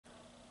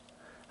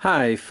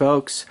Hi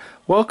folks,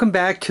 welcome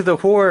back to the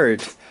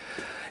Hoard.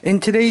 In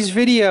today's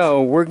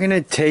video we're going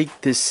to take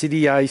the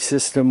CDI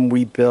system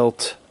we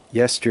built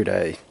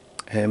yesterday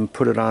and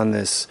put it on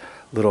this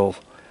little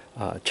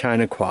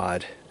China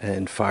quad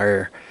and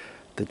fire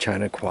the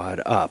China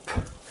quad up.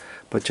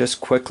 But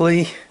just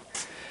quickly,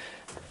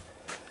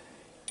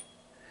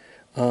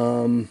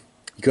 you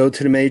go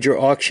to the major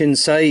auction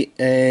site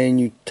and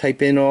you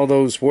type in all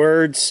those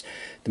words.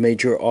 The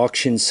major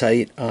auction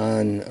site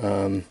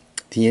on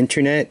the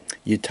internet,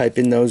 you type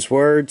in those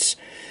words,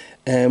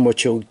 and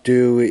what you'll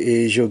do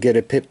is you'll get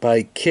a pit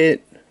bike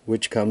kit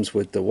which comes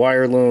with the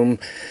wire loom,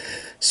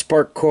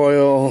 spark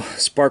coil,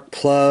 spark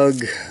plug,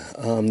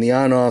 the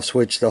on-off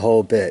switch, the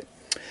whole bit.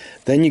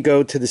 Then you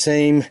go to the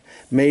same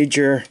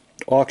major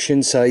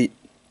auction site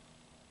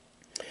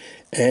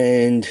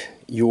and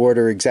you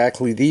order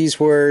exactly these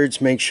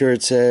words. Make sure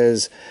it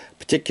says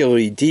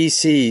particularly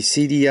DC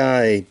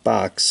CDI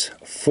box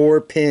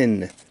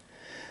 4-pin.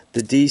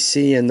 The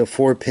DC and the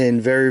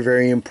 4-pin, very,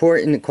 very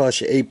important. It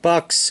costs you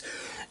 $8.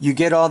 You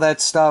get all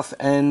that stuff,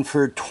 and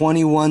for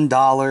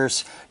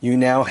 $21, you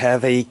now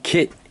have a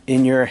kit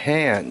in your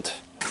hand.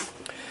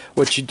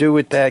 What you do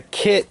with that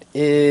kit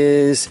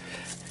is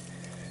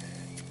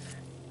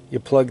you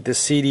plug the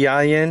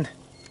CDI in,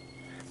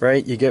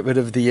 right? You get rid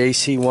of the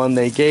AC one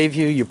they gave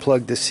you. You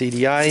plug the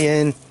CDI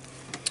in,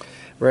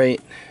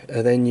 right?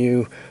 And then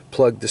you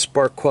plug the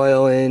spark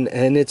coil in,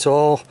 and it's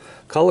all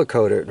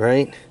color-coded,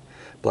 right?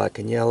 Black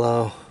and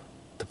yellow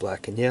to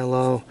black and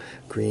yellow,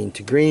 green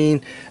to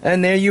green,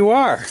 and there you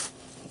are.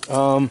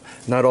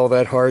 Not all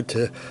that hard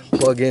to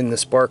plug in the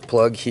spark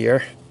plug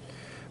here,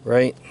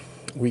 right?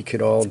 We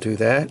could all do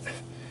that.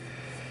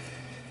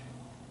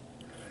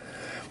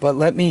 But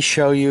let me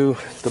show you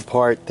the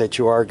part that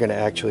you are going to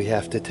actually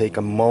have to take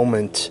a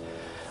moment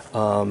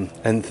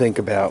and think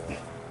about.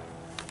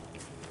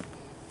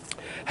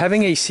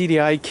 Having a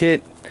CDI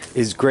kit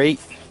is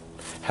great.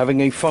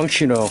 Having a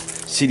functional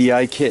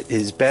CDI kit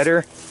is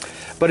better,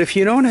 but if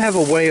you don't have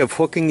a way of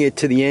hooking it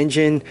to the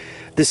engine,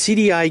 the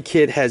CDI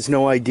kit has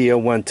no idea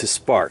when to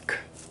spark.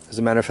 As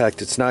a matter of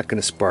fact, it's not going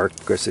to spark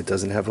because it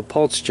doesn't have a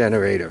pulse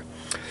generator.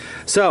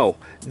 So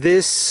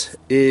this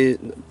is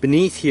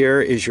beneath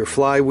here is your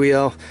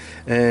flywheel,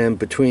 and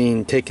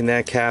between taking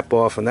that cap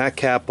off and that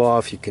cap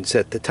off, you can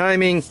set the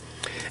timing,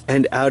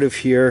 and out of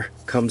here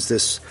comes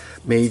this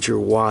major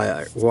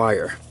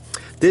wire.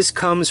 This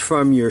comes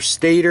from your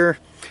stator,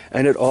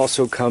 and it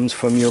also comes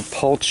from your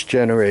pulse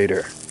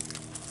generator.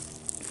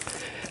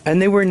 And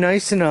they were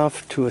nice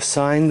enough to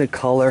assign the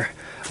color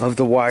of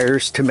the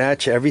wires to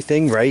match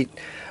everything right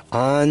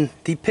on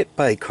the pit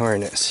bike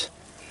harness.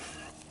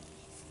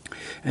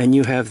 And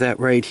you have that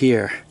right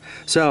here.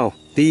 So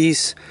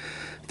these,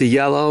 the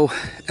yellow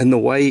and the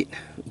white,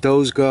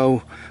 those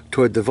go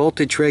toward the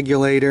voltage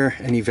regulator,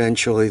 and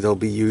eventually they'll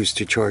be used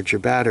to charge your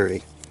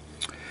battery.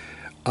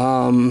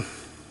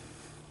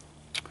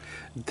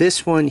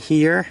 This one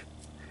here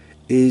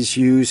is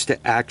used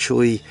to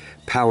actually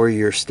power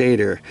your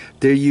stator.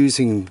 They're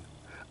using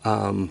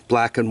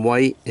black and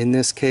white in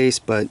this case,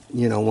 but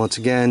you know, once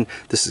again,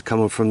 this is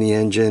coming from the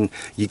engine.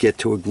 You get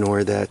to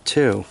ignore that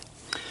too.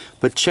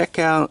 But check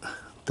out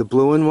the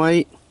blue and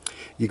white.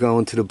 You go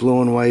into the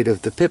blue and white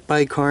of the pit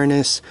bike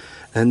harness,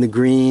 and the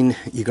green,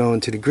 you go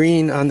into the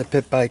green on the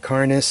pit bike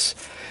harness.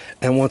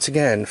 And once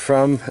again,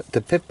 from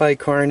the pit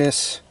bike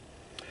harness,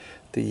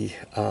 the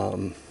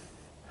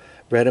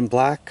red and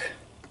black,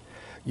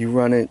 you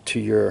run it to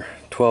your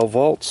 12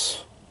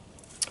 volts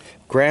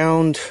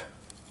ground,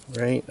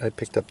 right? I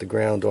picked up the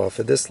ground off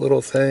of this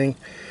little thing,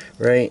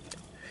 right?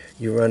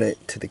 You run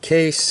it to the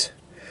case,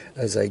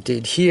 as I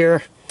did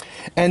here.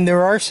 And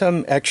there are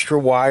some extra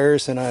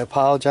wires, and I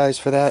apologize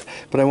for that,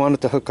 but I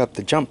wanted to hook up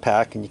the jump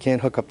pack, and you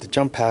can't hook up the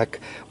jump pack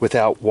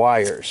without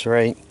wires,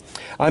 right?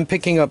 I'm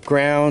picking up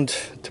ground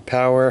to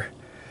power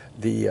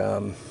the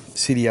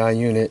CDI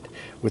unit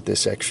with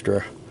this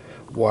extra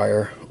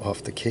wire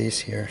off the case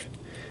here.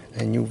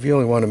 And you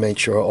really want to make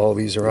sure all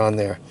these are on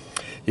there.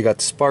 You got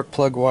the spark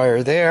plug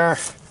wire there.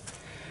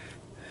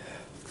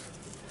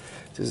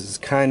 This is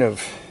kind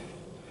of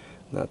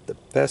not the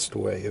best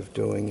way of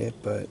doing it,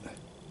 but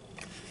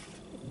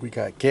we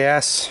got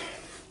gas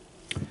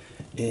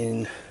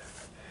in.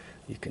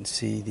 You can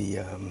see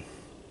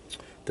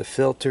the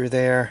filter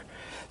there.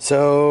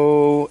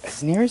 So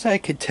as near as I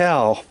could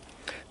tell,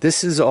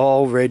 this is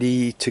all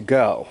ready to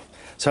go.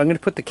 So I'm going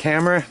to put the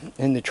camera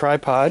in the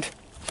tripod,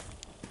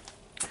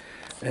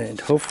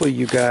 and hopefully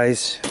you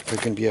guys are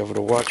going to be able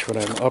to watch what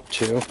I'm up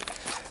to.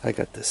 I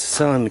got the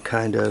sun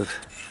kind of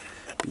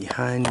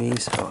behind me,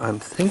 so I'm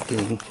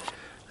thinking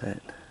that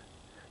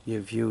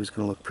your view is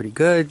going to look pretty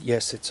good.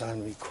 Yes, it's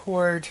on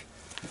record.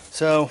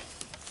 So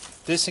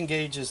this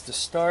engages the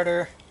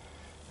starter,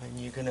 and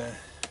you're going to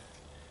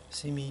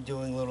see me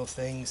doing little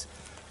things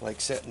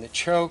like setting the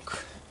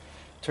choke,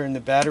 turn the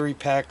battery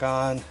pack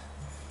on,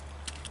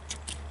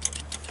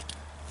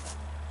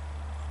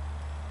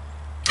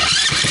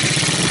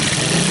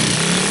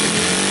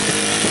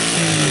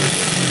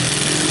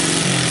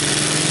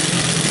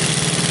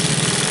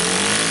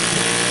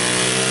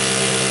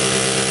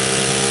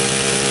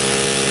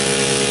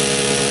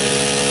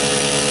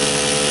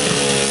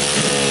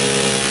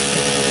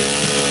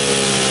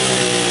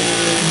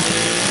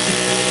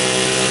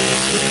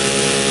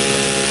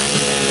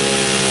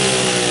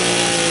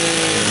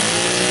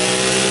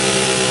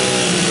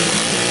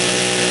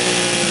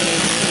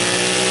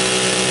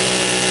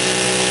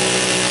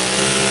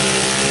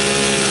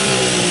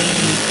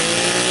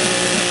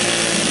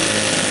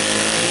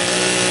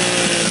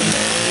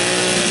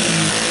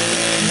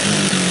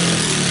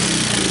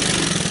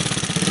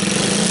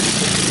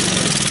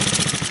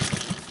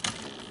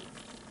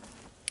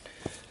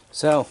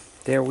 So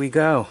there we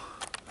go.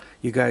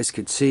 You guys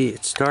could see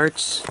it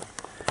starts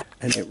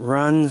and it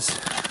runs,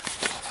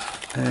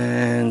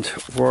 and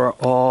we're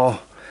all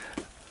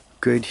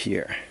good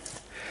here.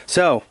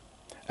 So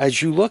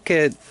as you look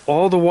at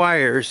all the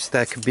wires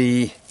that could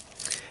be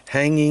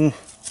hanging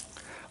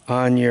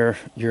on your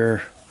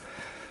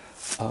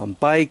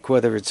bike,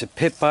 whether it's a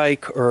pit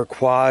bike or a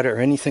quad or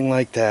anything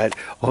like that,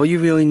 all you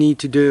really need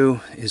to do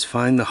is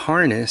find the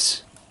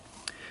harness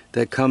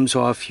that comes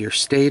off your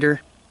stator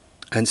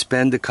and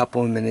spend a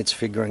couple of minutes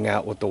figuring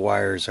out what the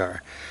wires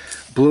are.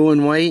 Blue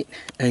and white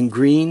and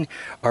green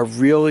are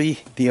really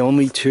the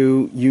only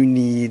two you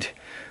need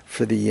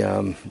for the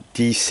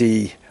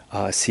DC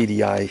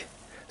CDI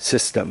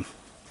system.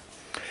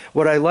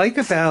 What I like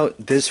about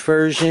this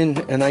version,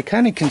 and I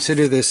kind of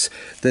consider this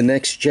the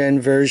next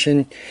gen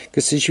version,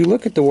 because as you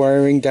look at the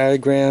wiring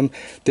diagram,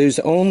 there's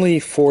only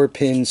 4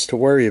 pins to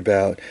worry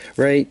about,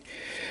 right?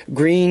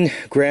 Green,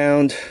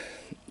 ground,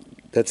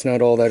 that's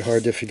not all that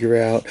hard to figure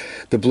out.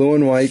 The blue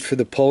and white for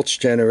the pulse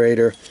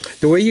generator.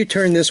 The way you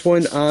turn this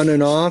one on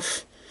and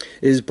off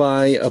is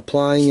by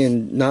applying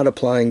and not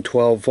applying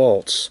 12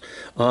 volts.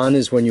 On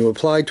is when you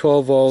apply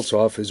 12 volts,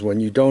 off is when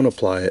you don't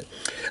apply it.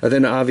 And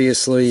then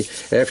obviously,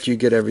 after you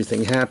get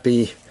everything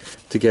happy,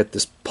 to get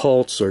this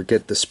pulse or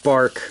get the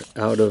spark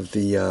out of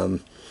the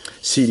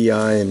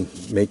CDI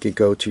and make it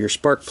go to your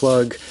spark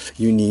plug,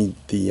 you need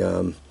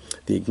the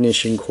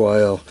ignition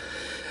coil.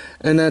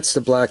 And that's the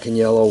black and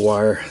yellow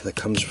wire that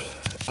comes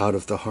out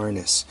of the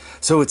harness.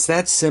 So it's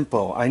that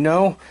simple. I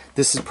know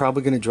this is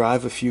probably going to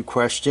drive a few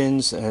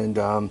questions, and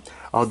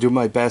I'll do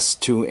my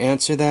best to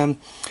answer them.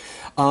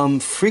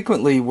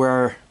 Frequently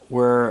where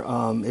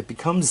it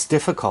becomes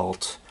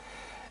difficult,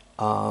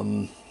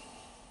 almost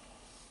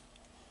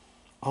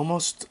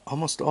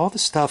all the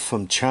stuff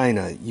from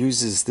China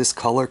uses this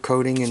color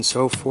coding and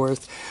so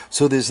forth,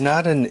 so there's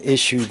not an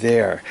issue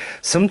there.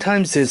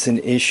 Sometimes there's an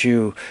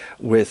issue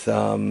with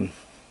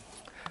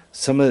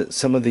some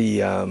of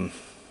the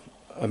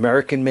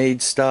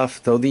American-made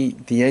stuff, though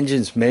the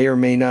engines may or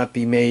may not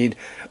be made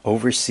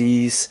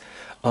overseas.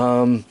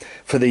 For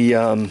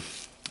the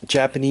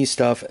Japanese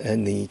stuff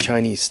and the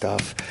Chinese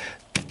stuff,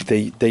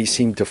 they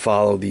seem to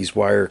follow these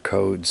wire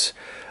codes.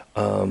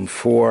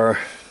 For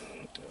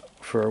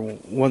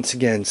once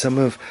again, some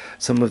of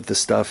the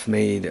stuff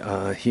made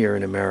here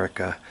in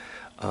America,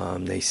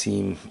 they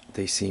seem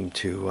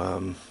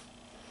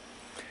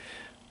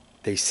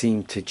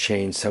to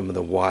change some of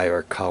the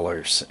wire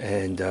colors,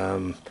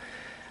 and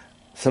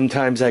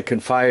sometimes I can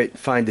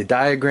find a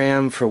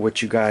diagram for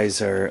what you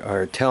guys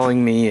are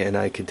telling me, and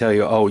I can tell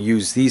you, oh,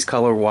 use these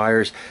color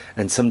wires,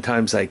 and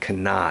sometimes I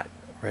cannot,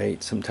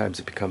 right? Sometimes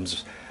it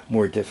becomes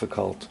more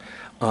difficult.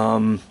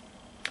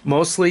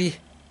 Mostly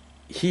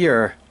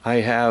here I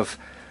have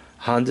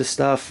Honda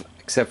stuff,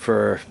 except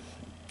for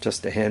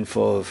just a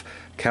handful of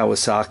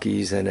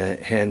Kawasaki's and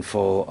a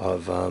handful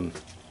of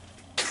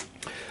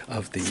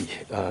the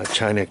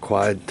China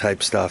quad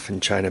type stuff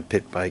and China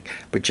pit bike,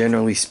 but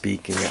generally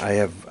speaking, I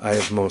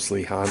have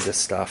mostly Honda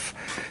stuff.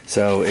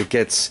 So it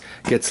gets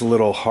a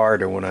little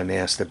harder when I'm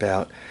asked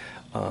about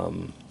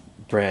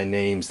brand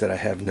names that I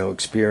have no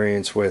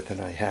experience with, and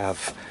I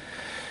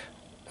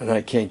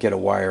can't get a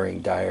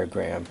wiring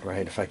diagram,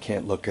 right? If I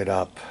can't look it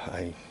up,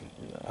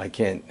 I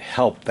can't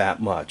help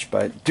that much.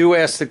 But do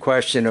ask the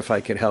question. If I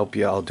can help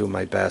you, I'll do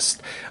my best.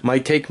 It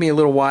might take me a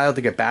little while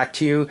to get back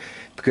to you,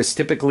 because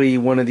typically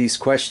one of these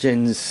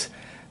questions,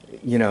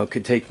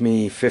 could take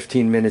me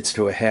 15 minutes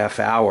to a half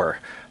hour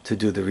to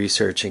do the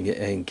research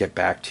and get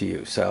back to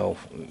you. So,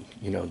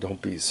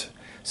 don't be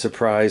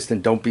surprised,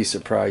 and don't be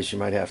surprised you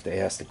might have to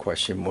ask the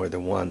question more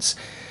than once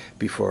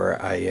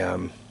before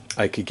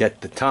I could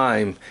get the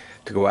time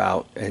to go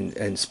out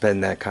and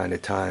spend that kind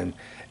of time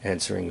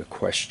answering a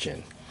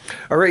question.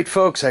 All right,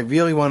 folks, I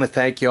really want to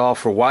thank you all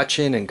for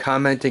watching and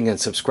commenting and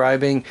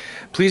subscribing.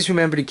 Please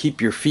remember to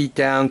keep your feet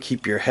down,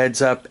 keep your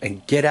heads up,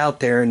 and get out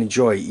there and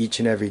enjoy each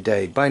and every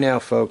day. Bye now,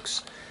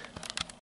 folks.